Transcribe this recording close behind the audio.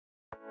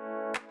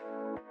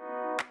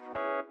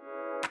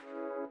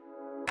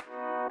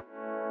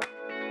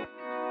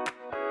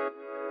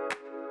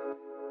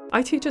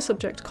I teach a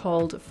subject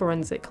called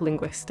forensic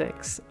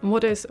linguistics. And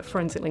what is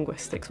forensic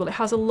linguistics? Well, it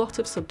has a lot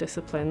of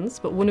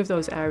subdisciplines, but one of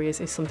those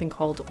areas is something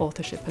called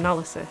authorship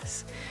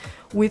analysis.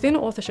 Within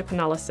authorship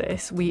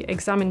analysis, we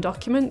examine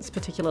documents,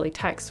 particularly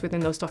texts within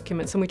those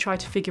documents, and we try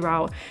to figure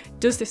out,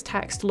 does this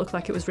text look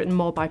like it was written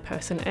more by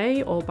person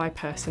A or by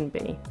person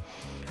B?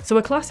 So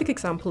a classic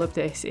example of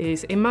this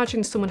is,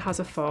 imagine someone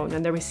has a phone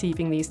and they're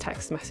receiving these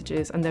text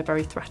messages and they're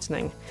very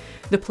threatening.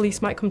 The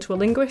police might come to a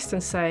linguist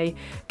and say,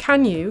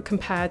 can you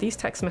compare these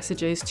text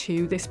messages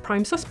to this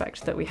prime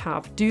suspect that we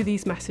have? Do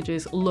these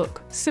messages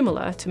look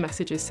similar to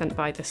messages sent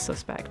by this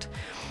suspect?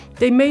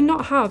 They may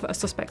not have a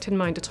suspect in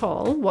mind at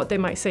all. What they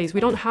might say is, we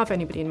don't have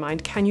anybody in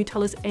mind. Can you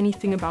tell us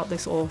anything about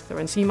this author?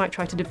 And so you might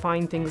try to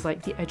define things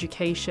like the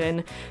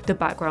education, the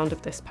background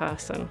of this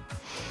person.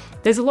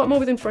 There's a lot more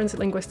within forensic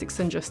linguistics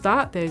than just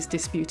that. There's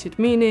disputed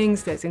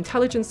meanings, there's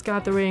intelligence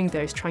gathering,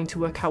 there's trying to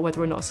work out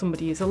whether or not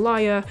somebody is a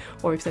liar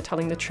or if they're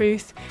telling the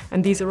truth.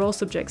 And these are all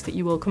subjects that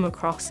you will come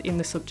across in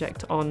the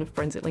subject on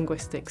forensic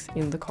linguistics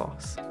in the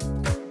course.